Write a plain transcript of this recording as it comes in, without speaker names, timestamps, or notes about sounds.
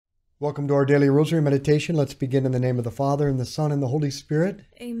Welcome to our Daily Rosary Meditation. Let's begin in the name of the Father, and the Son, and the Holy Spirit.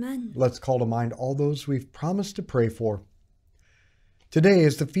 Amen. Let's call to mind all those we've promised to pray for. Today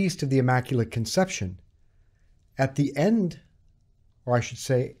is the Feast of the Immaculate Conception. At the end, or I should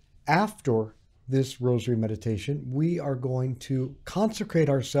say after this Rosary Meditation, we are going to consecrate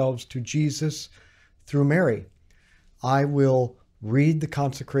ourselves to Jesus through Mary. I will read the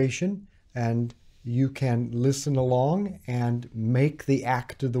consecration, and you can listen along and make the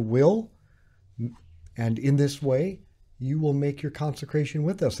act of the will. And in this way, you will make your consecration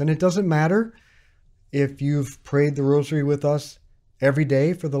with us. And it doesn't matter if you've prayed the rosary with us every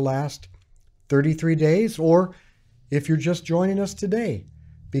day for the last 33 days, or if you're just joining us today,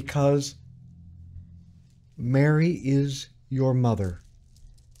 because Mary is your mother.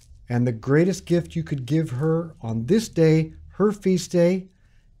 And the greatest gift you could give her on this day, her feast day,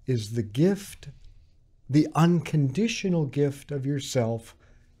 is the gift, the unconditional gift of yourself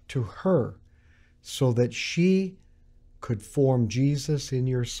to her, so that she could form Jesus in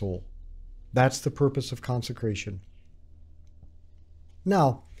your soul. That's the purpose of consecration.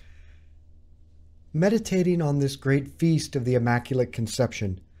 Now, meditating on this great feast of the Immaculate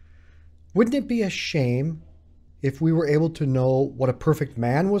Conception, wouldn't it be a shame if we were able to know what a perfect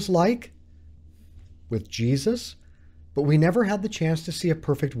man was like with Jesus, but we never had the chance to see a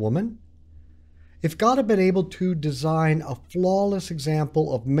perfect woman? If God had been able to design a flawless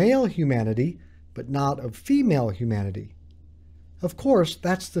example of male humanity, but not of female humanity, of course,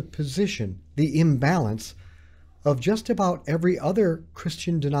 that's the position, the imbalance of just about every other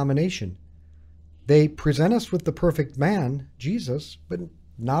Christian denomination. They present us with the perfect man, Jesus, but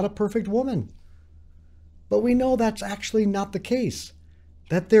not a perfect woman. But we know that's actually not the case,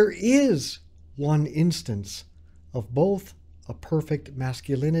 that there is one instance of both a perfect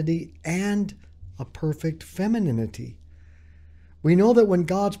masculinity and a perfect femininity. We know that when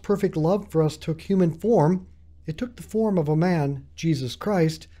God's perfect love for us took human form, it took the form of a man, Jesus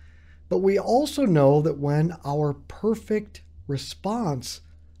Christ, but we also know that when our perfect response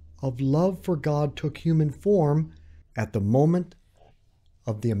of love for God took human form at the moment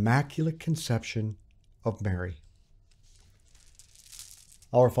of the Immaculate Conception of Mary.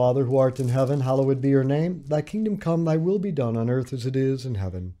 Our Father, who art in heaven, hallowed be your name. Thy kingdom come, thy will be done on earth as it is in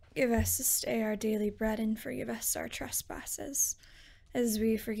heaven. Give us this day our daily bread, and forgive us our trespasses, as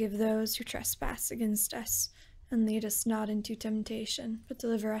we forgive those who trespass against us. And lead us not into temptation, but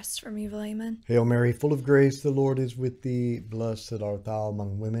deliver us from evil. Amen. Hail Mary, full of grace, the Lord is with thee. Blessed art thou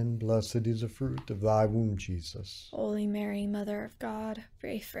among women. Blessed is the fruit of thy womb, Jesus. Holy Mary, Mother of God,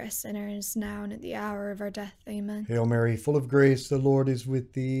 pray for us sinners, now and at the hour of our death. Amen. Hail Mary, full of grace, the Lord is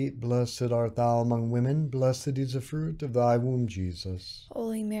with thee. Blessed art thou among women. Blessed is the fruit of thy womb, Jesus.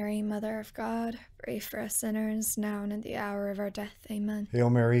 Holy Mary, Mother of God, pray for us sinners, now and at the hour of our death. Amen. Hail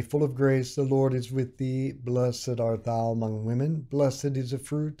Mary, full of grace, the Lord is with thee. Blessed art thou among women. Blessed is the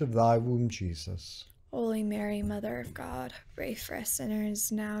fruit of thy womb, Jesus. Holy Mary, Mother of God, pray for us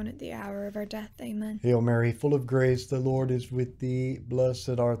sinners, now and at the hour of our death. Amen. Hail Mary, full of grace, the Lord is with thee.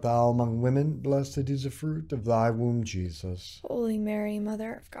 Blessed art thou among women. Blessed is the fruit of thy womb, Jesus. Holy Mary,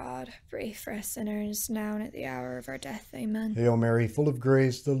 Mother of God, pray for us sinners, now and at the hour of our death. Amen. Hail Mary, full of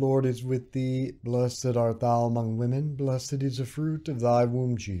grace, the Lord is with thee. Blessed art thou among women. Blessed is the fruit of thy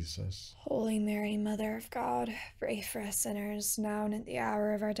womb, Jesus. Holy Mary, Mother of God, pray for us sinners, now and at the hour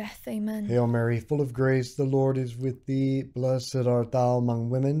of our death. Amen. Hail Mary, full of grace, the Lord is with thee. Blessed art thou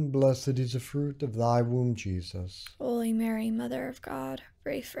among women. Blessed is the fruit of thy womb, Jesus. Holy Mary, Mother of God,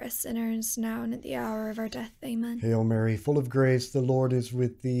 pray for us sinners, now and at the hour of our death. Amen. Hail Mary, full of grace, the Lord is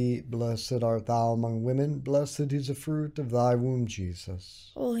with thee. Blessed art thou among women. Blessed is the fruit of thy womb,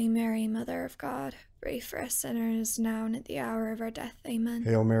 Jesus. Holy Mary, Mother of God, pray for us sinners, now and at the hour of our death. Amen.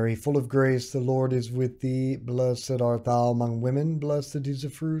 Hail Mary, full of grace, the Lord is with thee. Blessed art thou among women. Blessed is the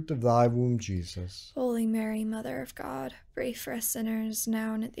fruit of thy womb, Jesus. Holy Mary, Mother of God, pray for us sinners,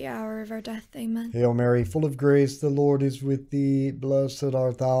 now and at the hour of our death. Amen. Hail Mary, full of grace, the Lord is with thee. Blessed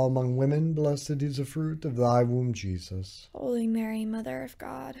art thou among women. Blessed is the fruit of thy womb, Jesus. Holy Mary, Mother of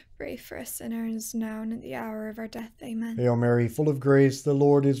God, pray for us sinners, now and at the hour of our death. Amen. Hail Mary, full of grace, the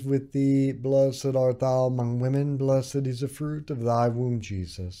Lord is with thee. Blessed art thou among women. Blessed is the fruit of thy womb,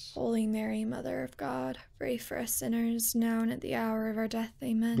 Jesus. Holy Mary, Mother of God, pray for us sinners, now and at the hour of our death.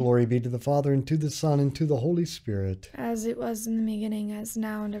 Amen. Glory be to the Father, and to the Son, and to the Holy Spirit. As it was in the beginning, as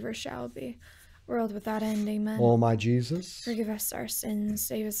now, and ever shall be, world without end. Amen. O my Jesus, forgive us our sins,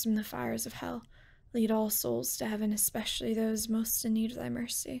 save us from the fires of hell. Lead all souls to heaven, especially those most in need of thy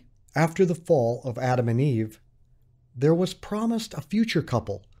mercy. After the fall of Adam and Eve, there was promised a future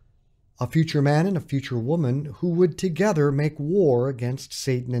couple, a future man and a future woman who would together make war against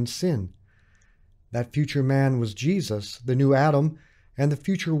Satan and sin. That future man was Jesus, the new Adam, and the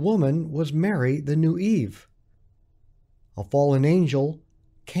future woman was Mary, the new Eve. A fallen angel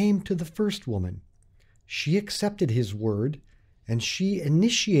came to the first woman. She accepted his word, and she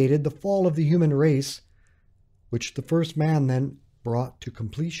initiated the fall of the human race, which the first man then brought to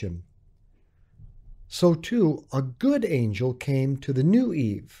completion. So too, a good angel came to the new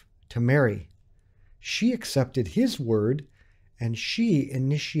Eve, to Mary. She accepted his word, and she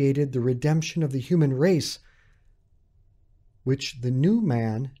initiated the redemption of the human race, which the new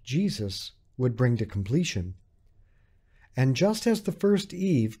man, Jesus, would bring to completion. And just as the first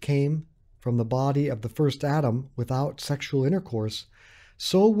Eve came from the body of the first Adam without sexual intercourse,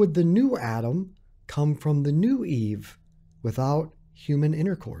 so would the new Adam come from the new Eve without human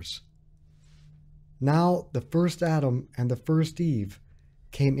intercourse. Now the first Adam and the first Eve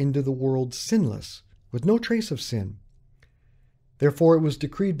came into the world sinless, with no trace of sin. Therefore it was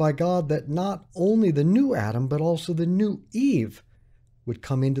decreed by God that not only the new Adam, but also the new Eve would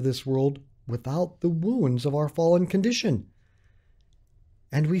come into this world without the wounds of our fallen condition.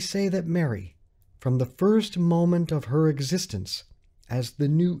 And we say that Mary, from the first moment of her existence as the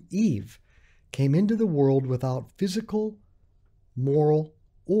new Eve, came into the world without physical, moral,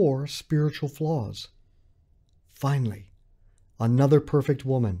 or spiritual flaws. Finally, another perfect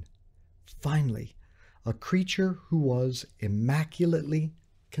woman. Finally, a creature who was immaculately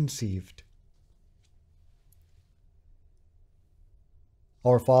conceived.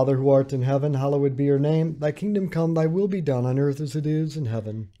 Our Father who art in heaven, hallowed be your name. Thy kingdom come, thy will be done on earth as it is in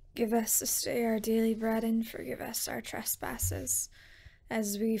heaven. Give us this day our daily bread, and forgive us our trespasses,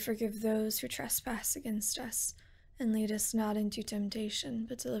 as we forgive those who trespass against us. And lead us not into temptation,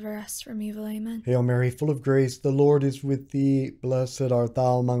 but deliver us from evil. Amen. Hail Mary, full of grace, the Lord is with thee. Blessed art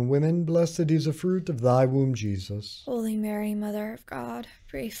thou among women. Blessed is the fruit of thy womb, Jesus. Holy Mary, Mother of God,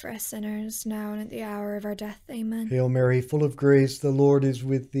 pray for us sinners, now and at the hour of our death. Amen. Hail Mary, full of grace, the Lord is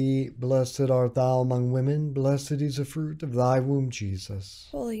with thee. Blessed art thou among women. Blessed is the fruit of thy womb, Jesus.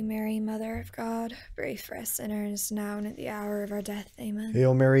 Holy Mary, Mother of God, pray for us sinners, now and at the hour of our death. Amen.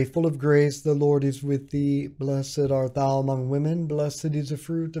 Hail Mary, full of grace, the Lord is with thee. Blessed art thou among women. Blessed is the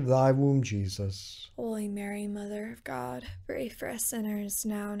fruit of thy womb, Jesus. Holy Mary, Mother of God, pray for us sinners,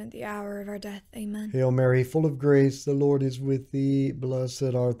 now and at the hour of our death. Amen. Hail Mary, full of grace, the Lord is with thee. Blessed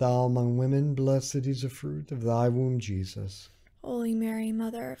art thou among women. Blessed is the fruit of thy womb, Jesus. Holy Mary,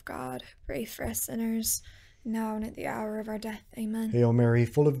 Mother of God, pray for us sinners, now and at the hour of our death. Amen. Hail Mary,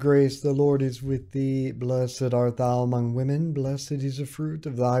 full of grace, the Lord is with thee. Blessed art thou among women. Blessed is the fruit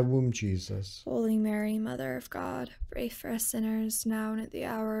of thy womb, Jesus. Holy Mary, Mother of God, pray for us sinners, now and at the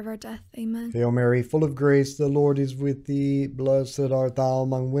hour of our death. Amen. Hail Mary, full of grace, the Lord is with thee. Blessed art thou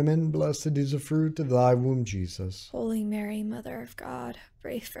among women. Blessed is the fruit of thy womb, Jesus. Holy Mary, Mother of God,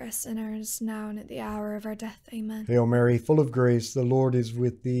 pray for us sinners, now and at the hour of our death. Amen. Hail Mary, full of grace, the Lord is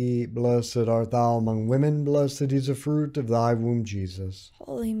with thee. Blessed art thou among women. Blessed is the fruit of thy womb, Jesus.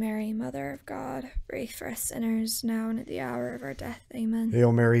 Holy Mary, Mother of God, pray for us sinners, now and at the hour of our death. Amen.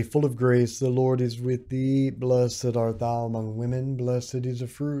 Hail Mary, full of grace, the Lord is with thee. Blessed art thou among women. Blessed is the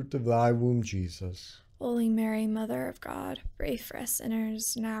fruit of thy womb, Jesus. Holy Mary, Mother of God, pray for us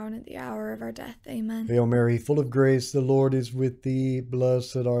sinners, now and at the hour of our death. Amen. Hail Mary, full of grace, the Lord is with thee.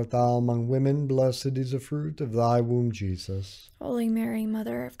 Blessed art thou among women. Blessed is the fruit of thy womb, Jesus. Holy Mary,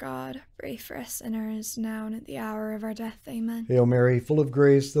 Mother of God, pray for us sinners, now and at the hour of our death. Amen. Hail Mary, full of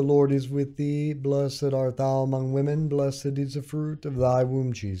grace, the Lord is with thee. Blessed art thou among women. Blessed is the fruit of thy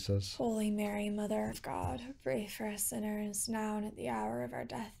womb, Jesus. Holy Mary, Mother of God, pray for us sinners, now and at the hour of our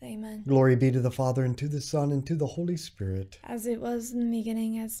death. Amen. Glory be to the Father, and to the Son, and to the Holy Spirit. As it was in the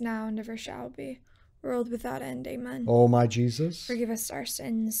beginning, as now, and ever shall be, world without end. Amen. O my Jesus, forgive us our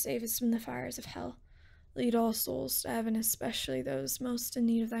sins, save us from the fires of hell. Lead all souls to heaven, especially those most in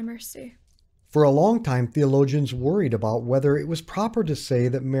need of thy mercy. For a long time, theologians worried about whether it was proper to say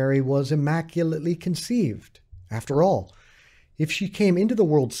that Mary was immaculately conceived. After all, if she came into the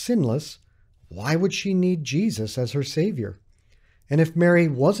world sinless, why would she need Jesus as her Savior? And if Mary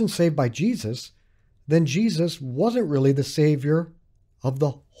wasn't saved by Jesus, then Jesus wasn't really the Savior of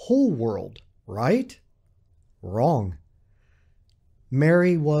the whole world, right? Wrong.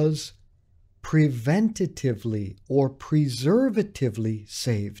 Mary was preventatively or preservatively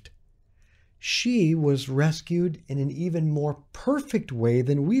saved. She was rescued in an even more perfect way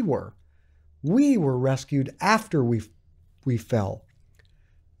than we were. We were rescued after we fell.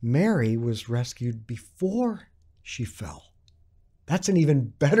 Mary was rescued before she fell. That's an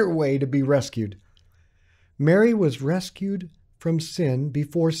even better way to be rescued. Mary was rescued from sin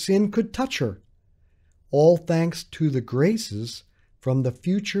before sin could touch her, all thanks to the graces from the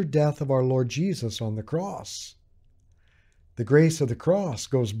future death of our Lord Jesus on the cross. The grace of the cross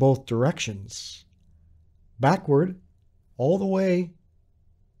goes both directions, backward all the way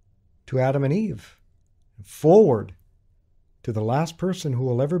to Adam and Eve, and forward to the last person who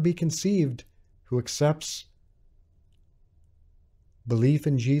will ever be conceived who accepts belief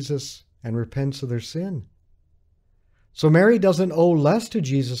in Jesus and repents of their sin. So Mary doesn't owe less to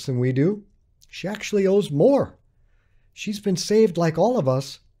Jesus than we do. She actually owes more. She's been saved like all of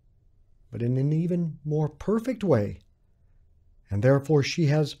us, but in an even more perfect way. And therefore she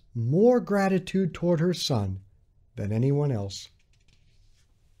has more gratitude toward her Son than anyone else.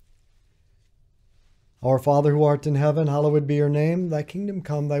 Our Father who art in heaven, hallowed be your name. Thy kingdom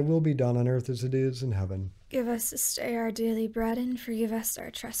come, thy will be done on earth as it is in heaven. Give us this day our daily bread, and forgive us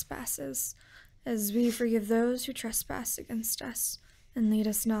our trespasses, as we forgive those who trespass against us. And lead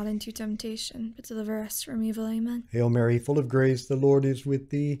us not into temptation, but deliver us from evil. Amen. Hail Mary, full of grace, the Lord is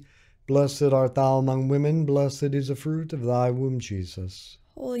with thee. Blessed art thou among women, blessed is the fruit of thy womb, Jesus.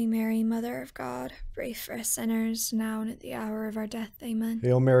 Holy Mary, Mother of God, pray for us sinners, now and at the hour of our death. Amen.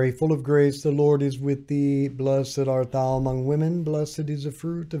 Hail Mary, full of grace, the Lord is with thee. Blessed art thou among women, blessed is the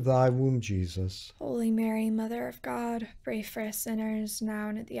fruit of thy womb, Jesus. Holy Mary, Mother of God, pray for us sinners, now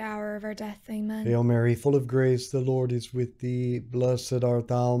and at the hour of our death. Amen. Hail Mary, full of grace, the Lord is with thee. Blessed art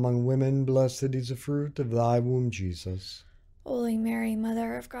thou among women, blessed is the fruit of thy womb, Jesus. Holy Mary,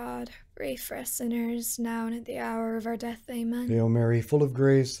 Mother of God, pray for us sinners, now and at the hour of our death. Amen. Hail Mary, full of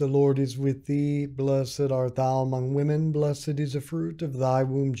grace, the Lord is with thee. Blessed art thou among women, blessed is the fruit of thy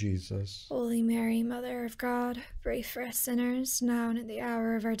womb, Jesus. Holy Mary, Mother of God, pray for us sinners, now and at the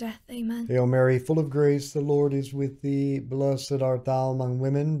hour of our death. Amen. Hail Mary, full of grace, the Lord is with thee. Blessed art thou among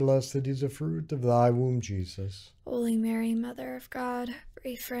women, blessed is the fruit of thy womb, Jesus. Holy Mary, Mother of God,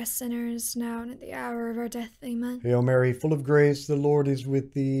 pray for us sinners, now and at the hour of our death. Amen. Hail Mary, full of grace, the Lord is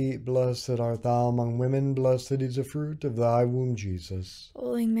with thee. Blessed art thou among women, blessed is the fruit of thy womb, Jesus.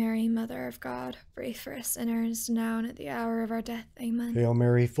 Holy Mary, Mother of God, pray for us sinners, now and at the hour of our death. Amen. Hail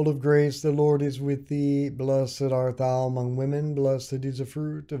Mary, full of grace, the Lord is with thee. Blessed art thou among women, blessed is the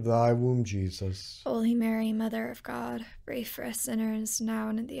fruit of thy womb, Jesus. Holy Mary, Mother of God, pray for us sinners, now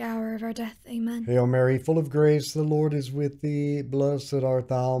and at the hour of our death. Amen. Hail Mary, full of grace, the Lord is with thee. Blessed art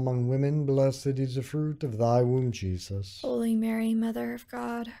thou among women, blessed is the fruit of thy womb, Jesus. Holy Mary, Mother of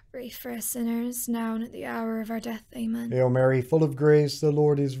God, pray for us sinners, now and at the hour of our death. Amen. Hail Mary, full of grace, the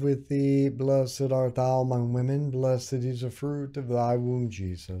Lord is with thee. Blessed art thou among women, blessed is the fruit of thy womb,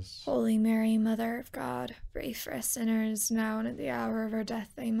 Jesus. Holy Mary, Mother of God, pray for us sinners, now and at the hour of our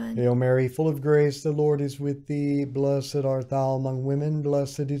death. Amen. Hail Mary, full of grace, the Lord is with thee. Blessed art thou among women,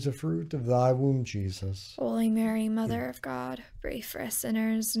 blessed is the fruit of thy womb, Jesus. Holy Mary, Mother of God, pray for us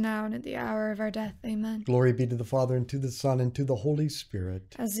sinners, now and at the hour of our death. Amen. Glory be to the Father, and to the Son, and to the Holy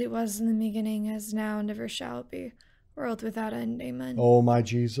Spirit. As it was in the beginning, as now, and ever shall be, world without end. Amen. O my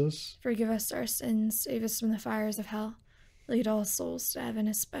Jesus, forgive us our sins, save us from the fires of hell. Lead all souls to heaven,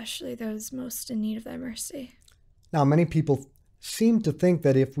 especially those most in need of thy mercy. Now, many people seem to think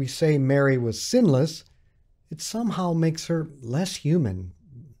that if we say Mary was sinless, it somehow makes her less human,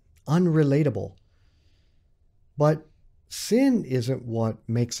 unrelatable. But sin isn't what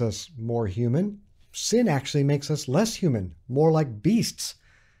makes us more human. Sin actually makes us less human, more like beasts.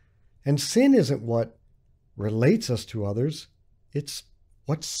 And sin isn't what relates us to others. It's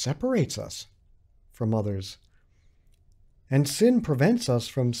what separates us from others. And sin prevents us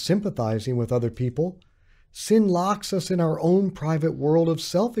from sympathizing with other people. Sin locks us in our own private world of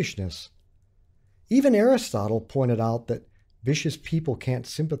selfishness. Even Aristotle pointed out that vicious people can't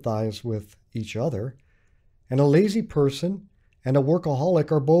sympathize with each other. And a lazy person and a workaholic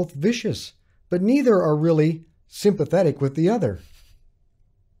are both vicious, but neither are really sympathetic with the other.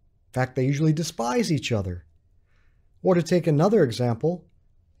 In fact, they usually despise each other. Or to take another example,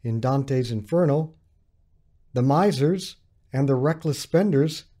 in Dante's Inferno, the misers and the reckless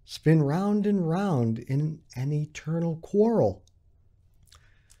spenders spin round and round in an eternal quarrel.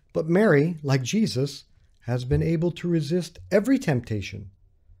 But Mary, like Jesus, has been able to resist every temptation,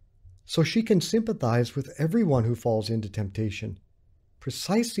 so she can sympathize with everyone who falls into temptation,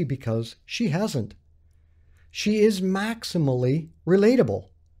 precisely because she hasn't. She is maximally relatable,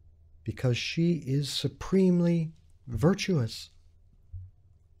 because she is supremely virtuous.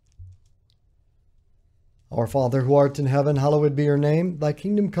 Our Father who art in heaven, hallowed be your name. Thy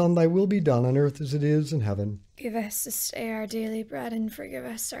kingdom come, thy will be done on earth as it is in heaven. Give us this day our daily bread, and forgive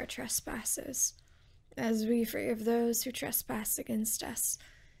us our trespasses, as we forgive those who trespass against us.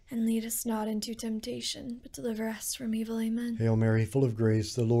 And lead us not into temptation, but deliver us from evil. Amen. Hail Mary, full of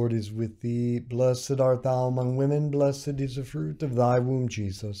grace, the Lord is with thee. Blessed art thou among women, blessed is the fruit of thy womb,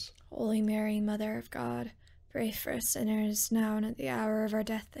 Jesus. Holy Mary, Mother of God, pray for us sinners, now and at the hour of our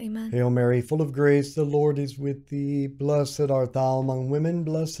death. Amen. Hail Mary, full of grace, the Lord is with thee. Blessed art thou among women,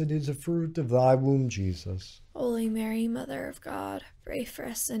 blessed is the fruit of thy womb, Jesus. Holy Mary, Mother of God, pray for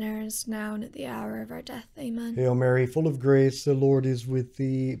us sinners, now and at the hour of our death. Amen. Hail Mary, full of grace, the Lord is with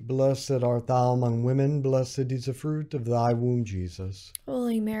thee. Blessed art thou among women, blessed is the fruit of thy womb, Jesus.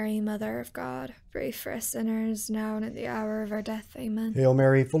 Holy Mary, Mother of God, pray for us sinners, now and at the hour of our death. Amen. Hail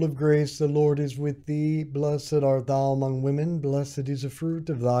Mary, full of grace, the Lord is with thee. Blessed art thou among women, blessed is the fruit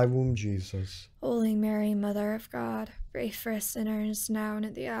of thy womb, Jesus. Holy Mary, Mother of God, pray for us sinners, now and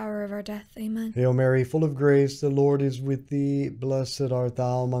at the hour of our death. Amen. Hail Mary, full of grace, the Lord is with thee. Blessed art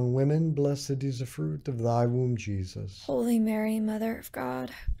thou among women, blessed is the fruit of thy womb, Jesus. Holy Mary, Mother of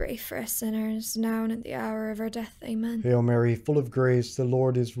God, pray for us sinners, now and at the hour of our death. Amen. Hail Mary, full of grace, the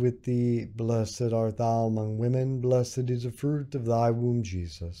Lord is with thee. Blessed art thou among women, blessed is the fruit of thy womb,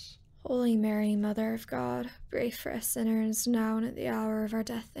 Jesus. Holy Mary, Mother of God, pray for us sinners, now and at the hour of our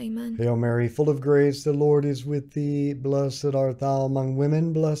death. Amen. Hail Mary, full of grace, the Lord is with thee. Blessed art thou among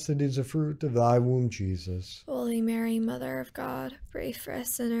women, blessed is the fruit of thy womb, Jesus. Holy Mary, Mother of God, pray for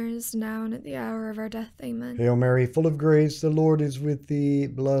us sinners, now and at the hour of our death. Amen. Hail Mary, full of grace, the Lord is with thee.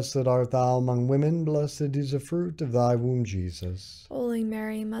 Blessed art thou among women, blessed is the fruit of thy womb, Jesus. Holy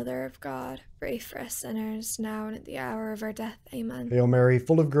Mary, Mother of God, pray for us sinners, now and at the hour of our death. Amen. Hail Mary,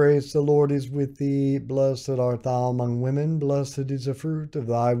 full of grace, the Lord is with thee. Blessed art thou among women, blessed is the fruit of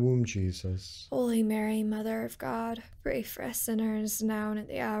thy womb, Jesus. Holy Mary, Mother of God, pray for us sinners, now and at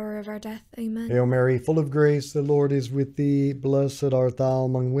the hour of our death. Amen. Hail Mary, full of grace, the Lord is with thee. Blessed art thou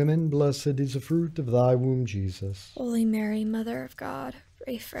among women, blessed is the fruit of thy womb, Jesus. Holy Mary, Mother of God,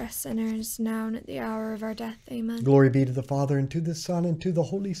 pray for us sinners, now and at the hour of our death. Amen. Glory be to the Father, and to the Son, and to the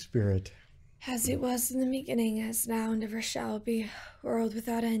Holy Spirit. As it was in the beginning, as now, and ever shall be, world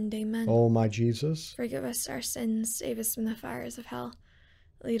without end. Amen. O my Jesus, Forgive us our sins, save us from the fires of hell.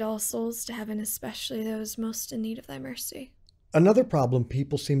 Lead all souls to heaven, especially those most in need of thy mercy. another problem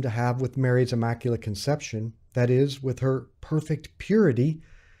people seem to have with Mary's Immaculate Conception, that is, with her perfect purity,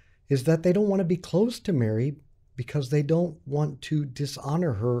 is that they don't want to be close to Mary because they don't want to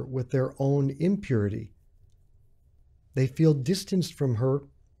dishonor her with their own impurity. They feel distanced from her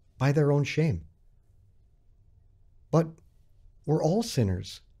by their own shame. But we're all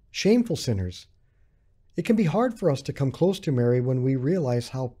sinners, shameful sinners. It can be hard for us to come close to Mary when we realize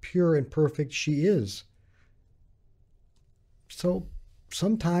how pure and perfect she is. So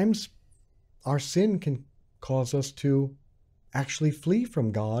sometimes our sin can cause us to actually flee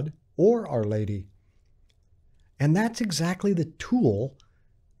from God or Our Lady. And that's exactly the tool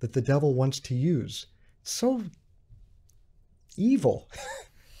that the devil wants to use. It's so evil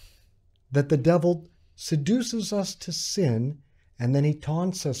that the devil seduces us to sin, and then he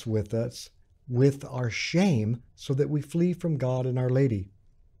taunts us with our shame so that we flee from God and Our Lady.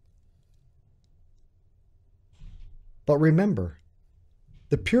 But remember,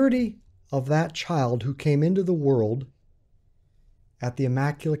 the purity of that child who came into the world at the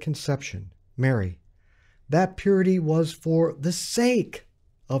Immaculate Conception, Mary, that purity was for the sake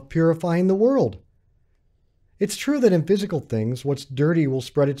of purifying the world. It's true that in physical things, what's dirty will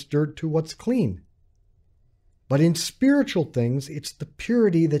spread its dirt to what's clean. But in spiritual things, it's the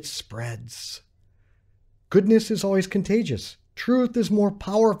purity that spreads. Goodness is always contagious. Truth is more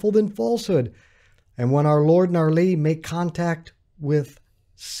powerful than falsehood. And when our Lord and Our Lady make contact with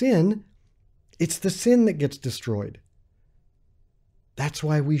sin, it's the sin that gets destroyed. That's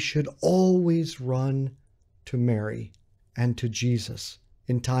why we should always run to Mary and to Jesus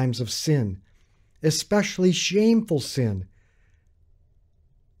in times of sin, especially shameful sin,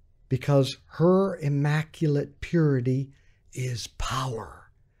 because her immaculate purity is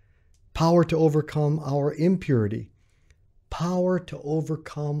power. Power to overcome our impurity. Power to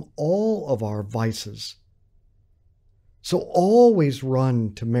overcome all of our vices. So always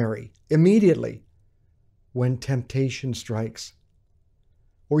run to Mary immediately when temptation strikes.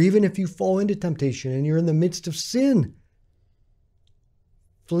 Or even if you fall into temptation and you're in the midst of sin,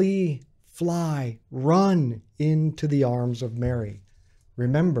 flee, fly, run into the arms of Mary.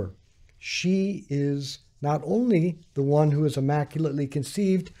 Remember, she is not only the one who is immaculately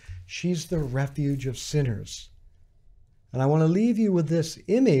conceived, she's the refuge of sinners. And I want to leave you with this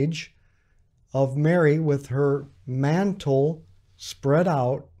image of Mary with her mantle spread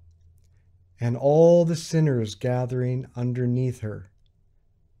out and all the sinners gathering underneath her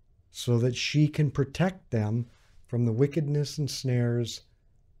so that she can protect them from the wickedness and snares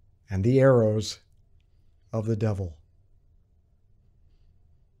and the arrows of the devil.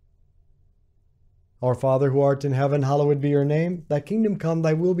 Our Father who art in heaven, hallowed be your name. Thy kingdom come,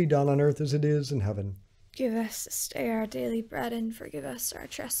 thy will be done on earth as it is in heaven. Give us this day our daily bread, and forgive us our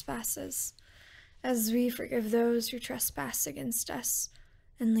trespasses, as we forgive those who trespass against us.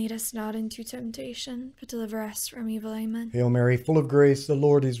 And lead us not into temptation, but deliver us from evil. Amen. Hail Mary, full of grace, the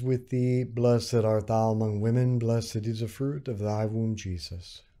Lord is with thee. Blessed art thou among women, blessed is the fruit of thy womb,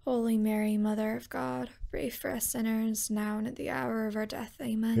 Jesus. Holy Mary, Mother of God, pray for us sinners, now and at the hour of our death.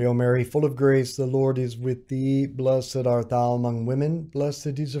 Amen. Hail Mary, full of grace, the Lord is with thee. Blessed art thou among women,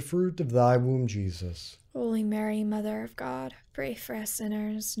 blessed is the fruit of thy womb, Jesus. Holy Mary, Mother of God, pray for us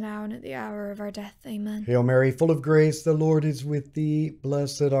sinners, now and at the hour of our death. Amen. Hail Mary, full of grace, the Lord is with thee.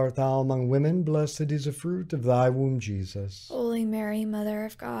 Blessed art thou among women, blessed is the fruit of thy womb, Jesus. Holy Mary, Mother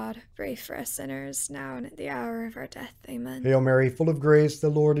of God, pray for us sinners, now and at the hour of our death. Amen. Hail Mary, full of grace, the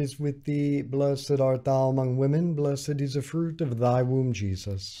Lord is with thee. Blessed art thou among women, blessed is the fruit of thy womb,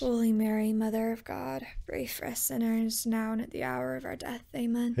 Jesus. Holy Mary, Mother of God, pray for us sinners, now and at the hour of our death.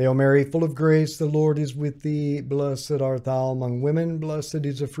 Amen. Hail Mary, full of grace, the Lord is with thee. Blessed art thou among women, blessed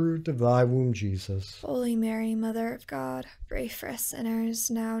is the fruit of thy womb, Jesus. Holy Mary, Mother of God, pray for us sinners,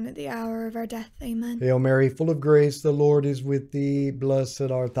 now and at the hour of our death. Amen. Hail Mary, full of grace, the Lord is with thee.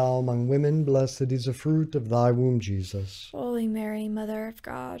 Blessed art thou among women, blessed is the fruit of thy womb, Jesus. Holy Mary, Mother of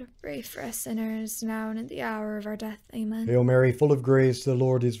God, pray for us sinners, now and at the hour of our death. Amen. Hail Mary, full of grace, the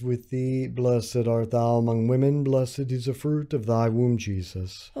Lord is with thee. Blessed art thou among women, blessed is the fruit of thy womb,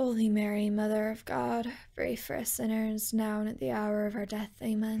 Jesus. Holy Mary, Mother of God, pray for us sinners, now and at the hour of our death.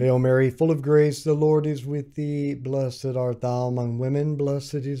 Amen. Hail Mary, full of grace, the Lord is with thee. Blessed art thou among women,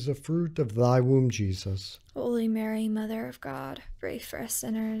 blessed is the fruit of thy womb, Jesus. Holy Mary, Mother of God, pray for us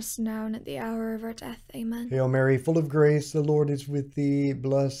sinners, now and at the hour of our death. Amen. Hail Mary, full of grace, the Lord is with thee.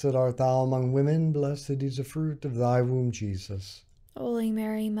 Blessed art thou among women, blessed is the fruit of thy womb, Jesus. Holy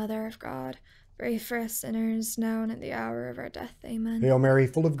Mary, Mother of God, pray for us sinners, now and at the hour of our death. Amen. Hail Mary,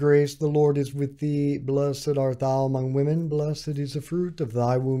 full of grace, the Lord is with thee. Blessed art thou among women, blessed is the fruit of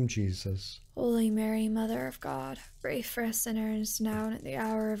thy womb, Jesus. Holy Mary, Mother of God, pray for us sinners, now and at the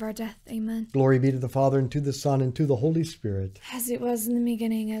hour of our death. Amen. Glory be to the Father, and to the Son, and to the Holy Spirit. As it was in the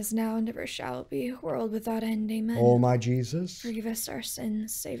beginning, as now, and ever shall be, world without end. Amen. O my Jesus, forgive us our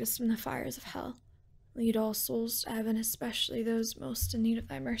sins, save us from the fires of hell. Lead all souls to heaven, especially those most in need of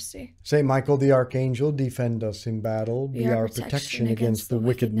thy mercy. Saint Michael the Archangel, defend us in battle. Be our protection against the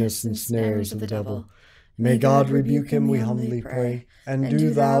wickedness and snares of the devil. May God rebuke him, we humbly pray. And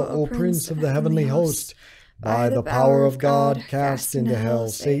do thou, O Prince of the heavenly host, by the power of God, cast into hell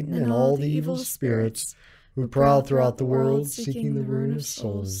Satan and all the evil spirits who prowl throughout the world, seeking the ruin of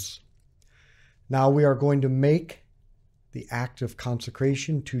souls. Now we are going to make the act of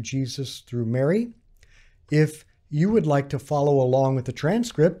consecration to Jesus through Mary. If you would like to follow along with the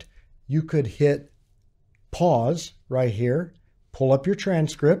transcript, you could hit pause right here, pull up your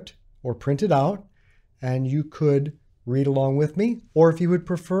transcript or print it out, and you could read along with me. Or if you would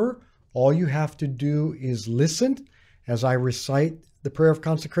prefer, all you have to do is listen as I recite the prayer of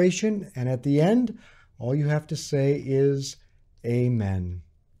consecration, and at the end, all you have to say is Amen.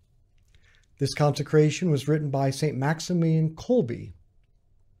 This consecration was written by St. Maximilian Kolbe.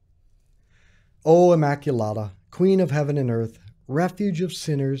 O Immaculata, Queen of heaven and earth, refuge of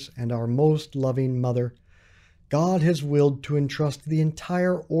sinners and our most loving Mother, God has willed to entrust the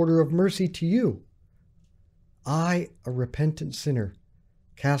entire order of mercy to you. I, a repentant sinner,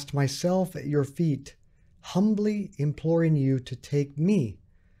 cast myself at your feet, humbly imploring you to take me,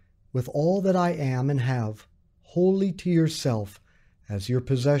 with all that I am and have, wholly to yourself as your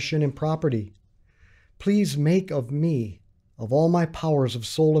possession and property. Please make of me, of all my powers of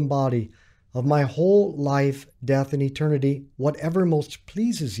soul and body, of my whole life, death, and eternity, whatever most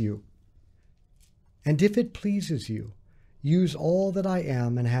pleases you. And if it pleases you, use all that I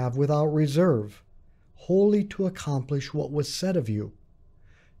am and have without reserve, wholly to accomplish what was said of you.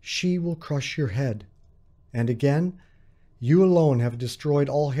 She will crush your head. And again, you alone have destroyed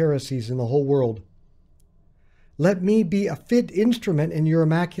all heresies in the whole world. Let me be a fit instrument in your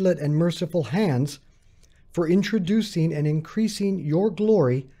immaculate and merciful hands for introducing and increasing your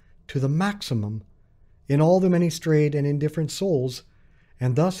glory to the maximum in all the many strayed and indifferent souls,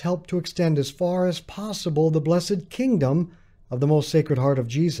 and thus help to extend as far as possible the blessed kingdom of the most Sacred Heart of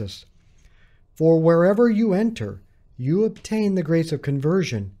Jesus. For wherever you enter, you obtain the grace of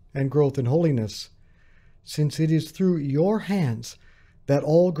conversion and growth in holiness, since it is through your hands that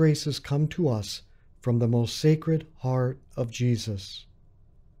all graces come to us from the most Sacred Heart of Jesus.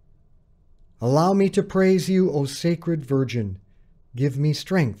 Allow me to praise you, O Sacred Virgin. Give me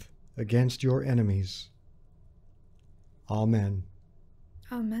strength against your enemies. Amen.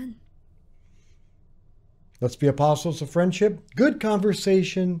 Amen. Let's be apostles of friendship, good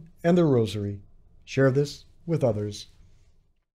conversation, and the Rosary. Share this with others.